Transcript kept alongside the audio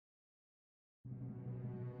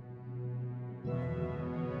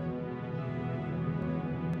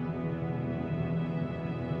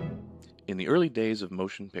In the early days of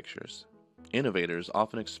motion pictures, innovators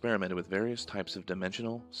often experimented with various types of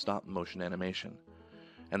dimensional stop-motion animation,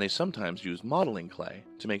 and they sometimes used modeling clay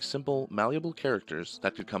to make simple, malleable characters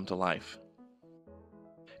that could come to life.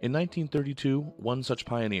 In 1932, one such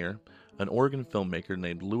pioneer, an Oregon filmmaker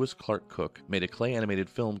named Lewis Clark Cook, made a clay animated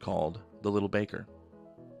film called The Little Baker.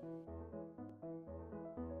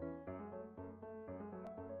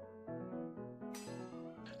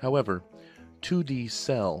 However, 2D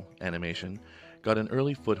cell animation got an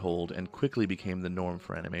early foothold and quickly became the norm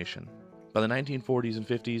for animation. By the 1940s and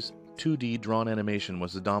 50s, 2D drawn animation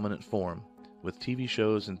was the dominant form, with TV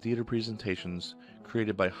shows and theater presentations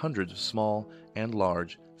created by hundreds of small and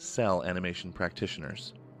large cell animation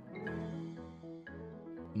practitioners.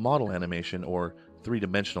 Model animation, or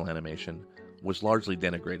three-dimensional animation, was largely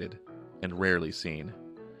denigrated and rarely seen.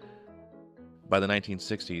 By the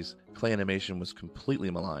 1960s, clay animation was completely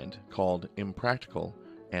maligned, called impractical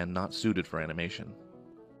and not suited for animation.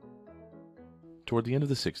 Toward the end of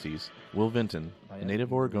the 60s, Will Vinton, a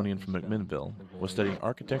native Oregonian from McMinnville, was studying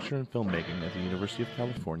architecture and filmmaking at the University of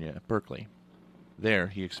California at Berkeley. There,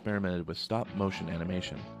 he experimented with stop-motion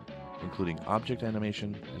animation, including object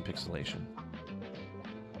animation and pixelation.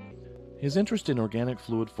 His interest in organic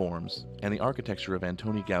fluid forms and the architecture of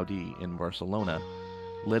Antoni Gaudí in Barcelona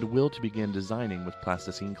led Will to begin designing with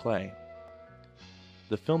plasticine clay.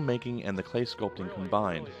 The filmmaking and the clay sculpting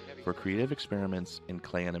combined for creative experiments in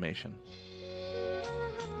clay animation.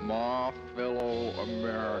 My fellow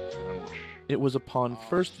Americans. It was upon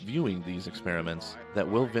first viewing these experiments that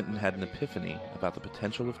Will Vinton had an epiphany about the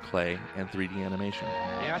potential of clay and 3D animation.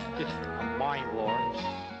 That's just a mind blower.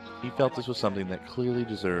 He felt this was something that clearly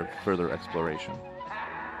deserved further exploration.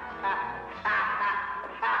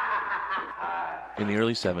 In the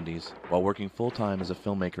early 70s, while working full-time as a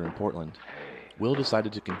filmmaker in Portland, Will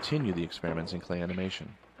decided to continue the experiments in clay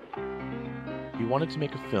animation. He wanted to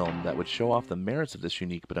make a film that would show off the merits of this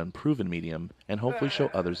unique but unproven medium and hopefully show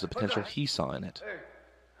others the potential he saw in it.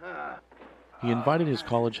 He invited his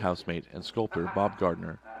college housemate and sculptor Bob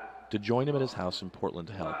Gardner to join him at his house in Portland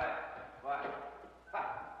to help.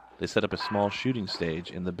 They set up a small shooting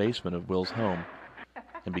stage in the basement of Will's home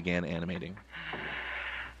and began animating.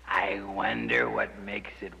 I wonder what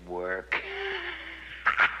makes it work.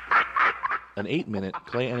 An 8-minute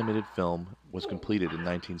clay animated film was completed in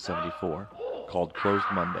 1974, called Closed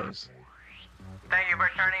Mondays. Thank you for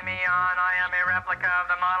turning me on. I am a replica of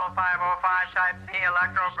the Model 505 Type C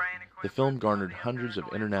Electro-Brain. The film garnered hundreds of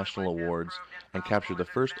international awards and captured the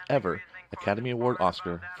first ever Academy Award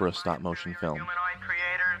Oscar for a stop-motion film.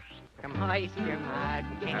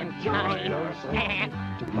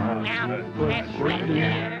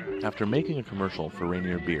 After making a commercial for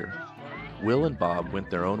Rainier Beer, Will and Bob went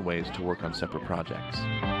their own ways to work on separate projects.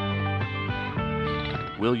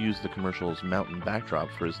 Will used the commercial's mountain backdrop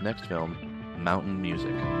for his next film, Mountain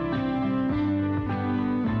Music.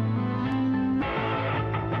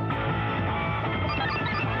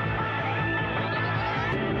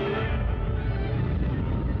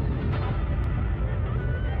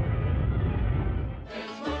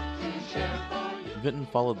 Vinton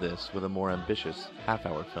followed this with a more ambitious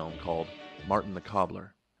half-hour film called Martin the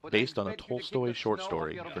Cobbler, based on a Tolstoy short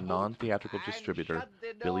story for non-theatrical distributor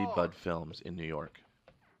Billy Budd Films in New York.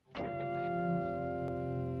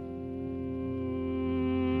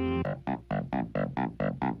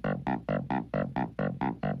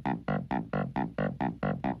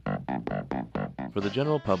 For the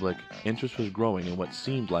general public, interest was growing in what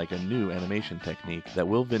seemed like a new animation technique that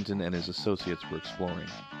Will Vinton and his associates were exploring.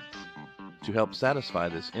 To help satisfy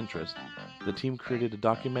this interest, the team created a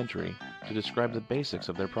documentary to describe the basics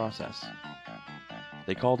of their process.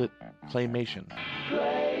 They called it Claymation.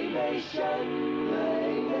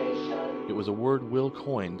 It was a word Will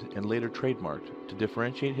coined and later trademarked to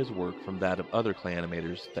differentiate his work from that of other clay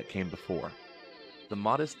animators that came before. The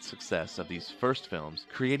modest success of these first films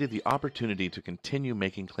created the opportunity to continue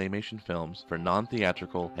making claymation films for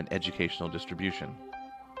non-theatrical and educational distribution.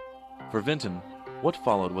 For Vinton, what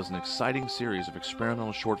followed was an exciting series of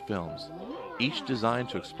experimental short films, each designed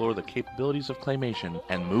to explore the capabilities of claymation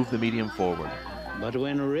and move the medium forward. But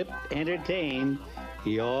when Rip entertained,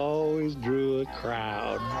 he always drew a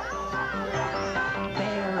crowd.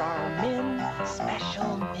 There are men,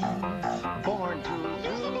 special men, born to rule.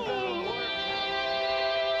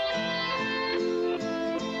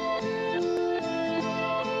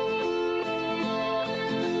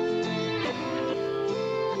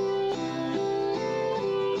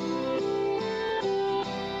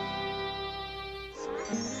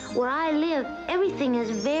 Where I live, everything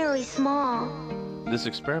is very small. This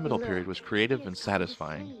experimental period was creative and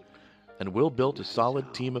satisfying, and Will built a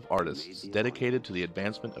solid team of artists dedicated to the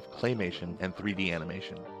advancement of claymation and 3D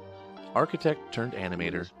animation. Architect turned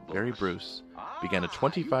animator Barry Bruce began a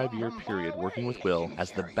 25-year period working with Will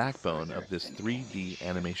as the backbone of this 3D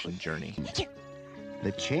animation journey.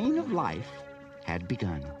 The chain of life had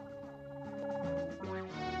begun.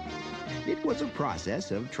 It was a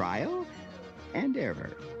process of trial and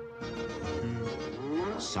error.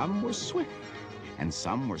 Some were swift and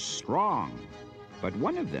some were strong, but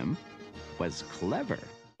one of them was clever.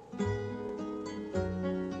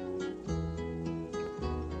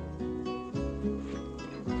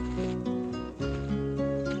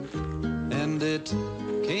 And it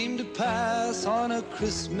came to pass on a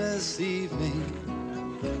Christmas evening,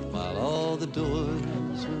 while all the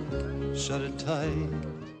doors were shut tight.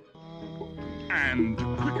 And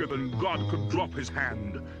quicker than God could drop his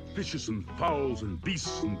hand, fishes and fowls and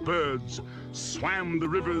beasts and birds swam the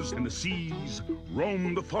rivers and the seas,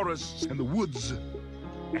 roamed the forests and the woods,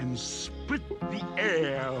 and split the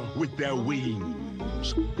air with their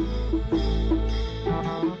wings.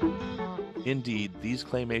 Indeed, these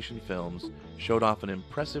claymation films showed off an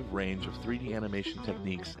impressive range of 3D animation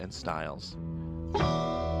techniques and styles.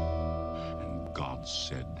 And God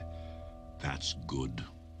said, "That's good."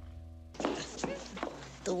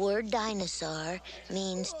 The word dinosaur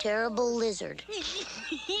means terrible lizard.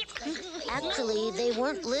 Actually, they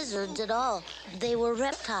weren't lizards at all. They were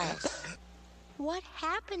reptiles. What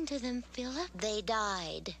happened to them, Philip? They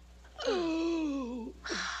died.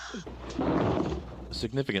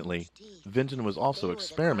 Significantly, Vinton was also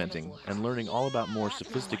experimenting and learning all about more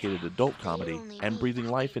sophisticated adult comedy and breathing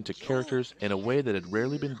life into characters in a way that had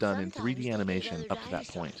rarely been done in 3D animation up to that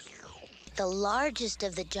point. The largest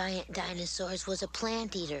of the giant dinosaurs was a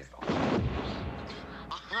plant eater.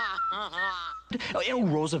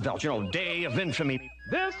 Roosevelt, day of infamy.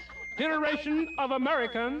 This generation of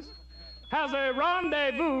Americans has a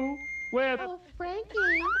rendezvous with... Oh, Frankie.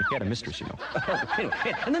 He had a mistress,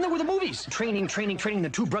 And then there were the movies. Training. The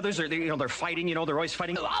two brothers are, they're fighting, they're always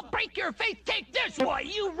fighting. I'll break your face. Take this, boy.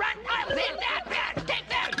 You run. I'll hit that. Take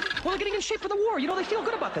that. Well, they're getting in shape for the war. They feel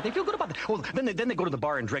good about that. Oh, then they go to the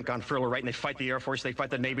bar and drink on furlough, right? And they fight the Air Force, they fight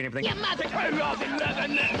the Navy and everything. You mother...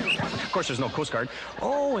 Of course, there's no Coast Guard.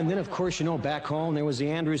 Oh, and then, of course, back home, there was the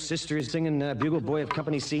Andrews sisters singing Bugle Boy of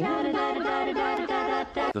Company C.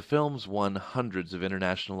 The films won hundreds of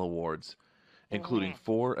international awards, including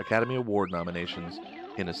 4 Academy Award nominations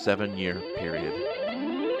in a 7-year period.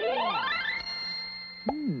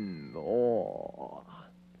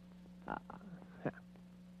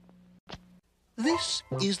 This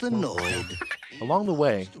is the Noid. Along the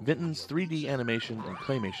way, Vinton's 3D animation and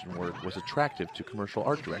claymation work was attractive to commercial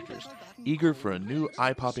art directors, eager for a new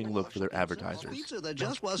eye-popping look for their advertisers. Pizza that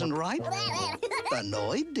just wasn't right. The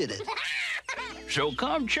Noid did it. So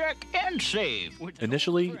come check and save.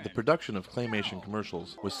 Initially, the production of claymation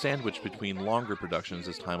commercials was sandwiched between longer productions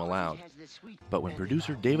as time allowed. But when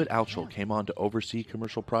producer David Altschul came on to oversee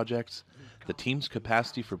commercial projects, the team's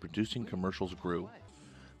capacity for producing commercials grew.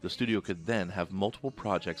 The studio could then have multiple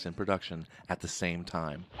projects in production at the same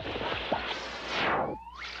time.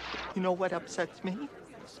 You know what upsets me?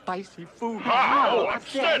 Spicy food. How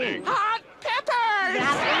upsetting! Hot peppers!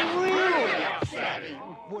 That's really upsetting.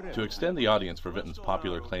 To extend the audience for Vinton's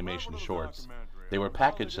popular claymation shorts, they were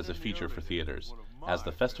packaged as a feature for theaters, as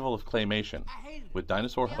the Festival of Claymation, with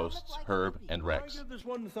dinosaur hosts Herb and Rex.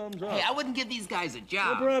 Hey, I wouldn't give these guys a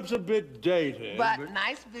job. Well, perhaps a bit dated. But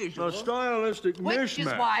nice visual. A stylistic Which mishmash.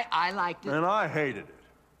 is why I liked it. And I hated it.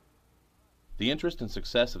 The interest and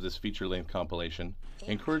success of this feature-length compilation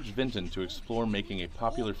encouraged Vinton to explore making a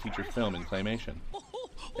popular feature film in claymation.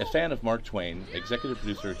 A fan of Mark Twain, executive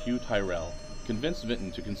producer Hugh Tyrell convinced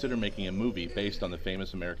Vinton to consider making a movie based on the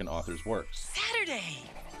famous American author's works. Saturday!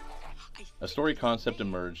 A story concept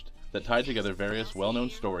emerged that tied together various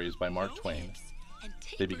well-known stories by Mark Twain.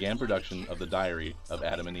 They began production of the Diary of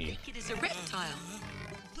Adam and Eve. It is a reptile.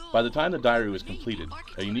 By the time the diary was completed,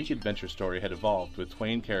 a unique adventure story had evolved with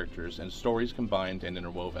Twain characters and stories combined and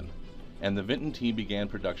interwoven, and the Vinton team began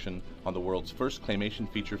production on the world's first claymation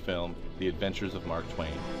feature film, The Adventures of Mark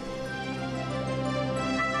Twain.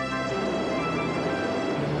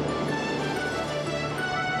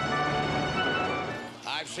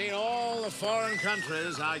 I've seen all the foreign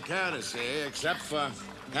countries I care to see, except for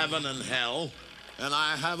heaven and hell. And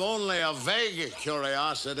I have only a vague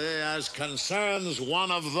curiosity as concerns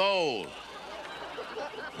one of those.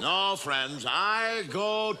 No, friends, I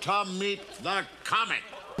go to meet the comet.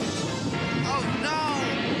 Oh,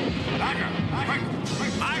 no! Backer!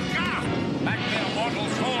 Quick! My God! Back the immortal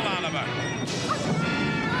soul out of her.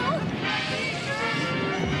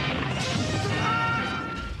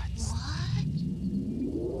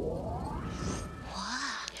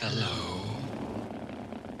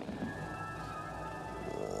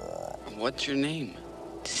 What's your name?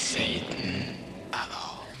 Satan.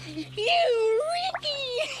 Uh-oh. You, Ricky!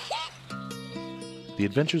 The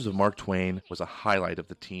Adventures of Mark Twain was a highlight of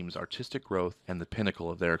the team's artistic growth and the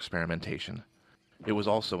pinnacle of their experimentation. It was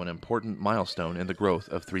also an important milestone in the growth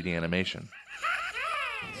of 3D animation.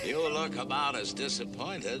 You look about as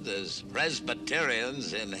disappointed as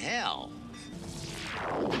Presbyterians in hell.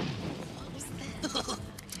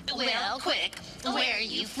 Well, quick, where are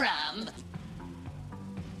you from?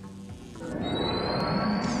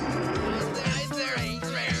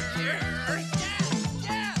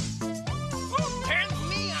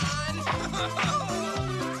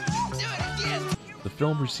 The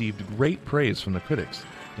film received great praise from the critics,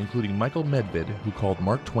 including Michael Medved, who called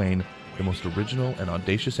Mark Twain the most original and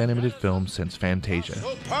audacious animated film since Fantasia.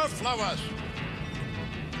 Superfluous!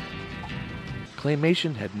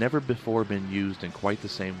 Claymation had never before been used in quite the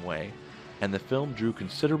same way, and the film drew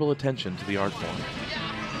considerable attention to the art form.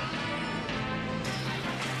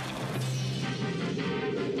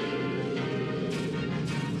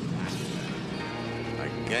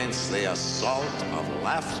 Against the assault of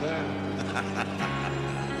laughter,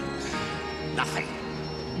 nothing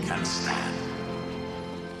can stand.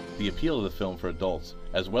 The appeal of the film for adults,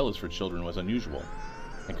 as well as for children, was unusual,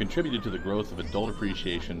 and contributed to the growth of adult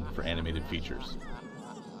appreciation for animated features.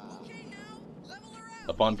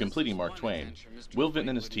 Upon completing Mark Twain, Will Vinton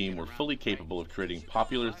and his team were fully capable of creating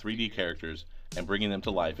popular 3D characters and bringing them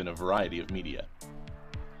to life in a variety of media.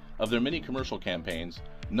 Of their many commercial campaigns,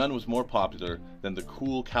 none was more popular than the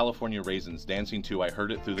cool California Raisins dancing to I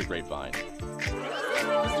Heard It Through the Grapevine.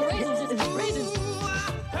 Raisins.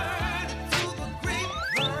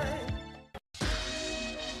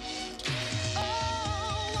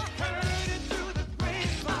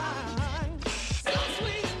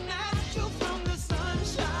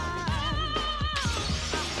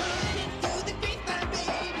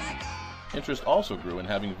 Interest also grew in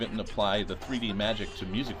having Vinton apply the 3D magic to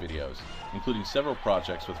music videos, including several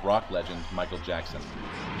projects with rock legend Michael Jackson.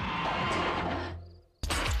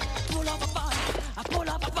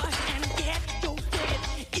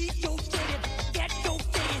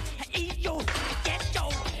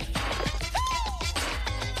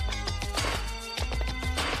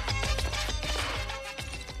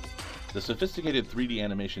 The sophisticated 3D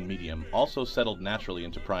animation medium also settled naturally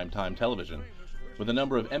into primetime television, with a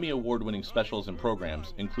number of Emmy Award-winning specials and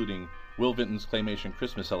programs, including Will Vinton's Claymation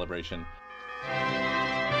Christmas Celebration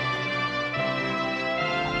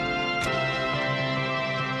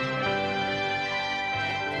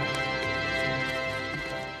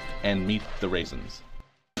and Meet the Raisins.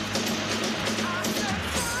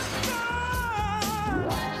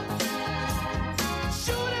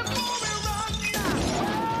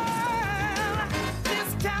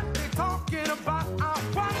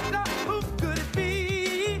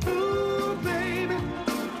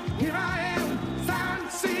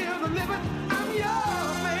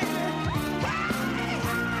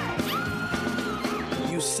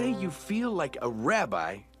 Say you feel like a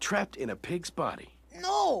rabbi trapped in a pig's body.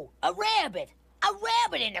 No, a rabbit. A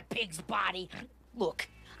rabbit in a pig's body. Look,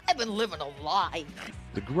 I've been living a lie.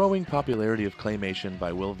 The growing popularity of claymation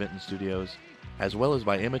by Will Vinton Studios, as well as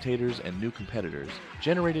by imitators and new competitors,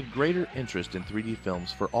 generated greater interest in 3D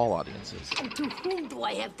films for all audiences. And to whom do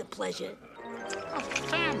I have the pleasure? A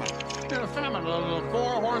famine. A famine of the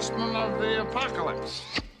 4 horsemen of the apocalypse.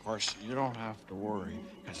 Of course, you don't have to worry,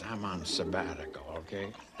 because I'm on sabbatical,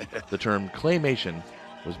 okay? The term claymation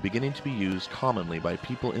was beginning to be used commonly by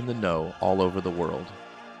people in the know all over the world.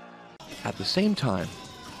 At the same time,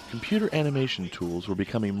 computer animation tools were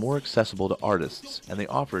becoming more accessible to artists, and they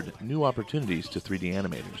offered new opportunities to 3D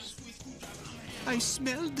animators. I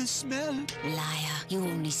smelled the smell. Liar, you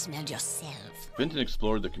only smelled yourself. Vinton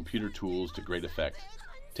explored the computer tools to great effect,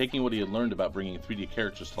 taking what he had learned about bringing 3D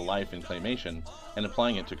characters to life in claymation and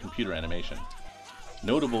applying it to computer animation.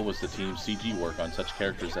 Notable was the team's CG work on such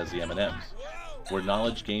characters as the M&Ms, where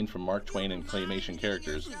knowledge gained from Mark Twain and claymation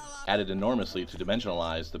characters added enormously to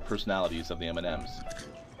dimensionalize the personalities of the M&Ms.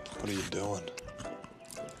 What are you doing?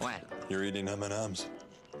 What? You're eating M&Ms.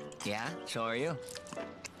 Yeah, so are you.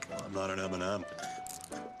 Well, I'm not an M&M.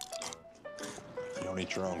 You don't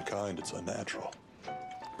eat your own kind, it's unnatural.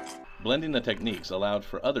 Blending the techniques allowed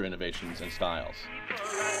for other innovations and styles.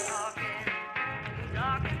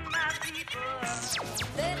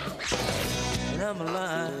 And I'm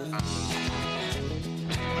alive.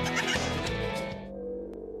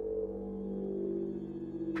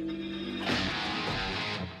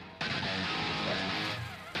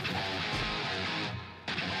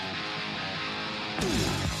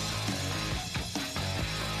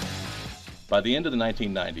 By the end of the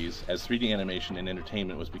 1990s, as 3D animation in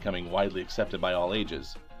entertainment was becoming widely accepted by all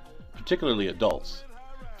ages, particularly adults,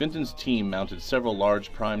 Vinton's team mounted several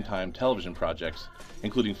large primetime television projects,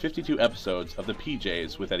 including 52 episodes of The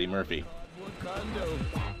PJs with Eddie Murphy.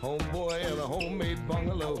 Homeboy and a homemade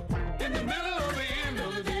bungalow in the middle of the end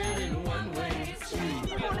of the day in one-way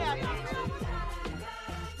street.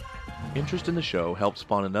 Interest in the show helped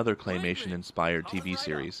spawn another claymation-inspired TV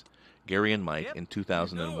series, Gary and Mike, in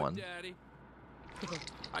 2001.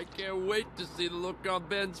 I can't wait to see the look on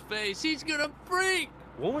Ben's face. He's gonna freak!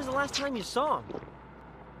 When was the last time you saw him?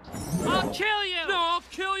 I'll kill you! No, I'll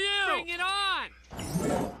kill you! Bring it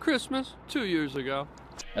on! Christmas, 2 years ago.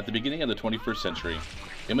 At the beginning of the 21st century,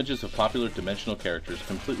 images of popular dimensional characters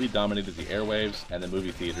completely dominated the airwaves and the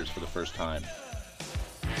movie theaters for the first time.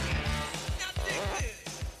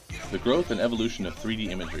 The growth and evolution of 3D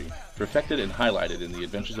imagery, perfected and highlighted in The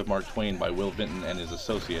Adventures of Mark Twain by Will Vinton and his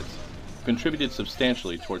associates, contributed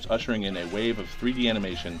substantially towards ushering in a wave of 3D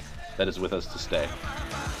animation that is with us to stay.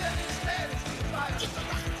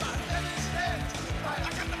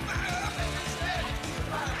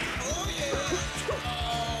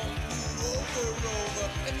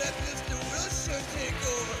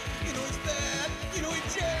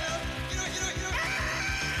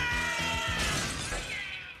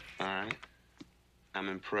 All right. I'm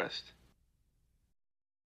impressed.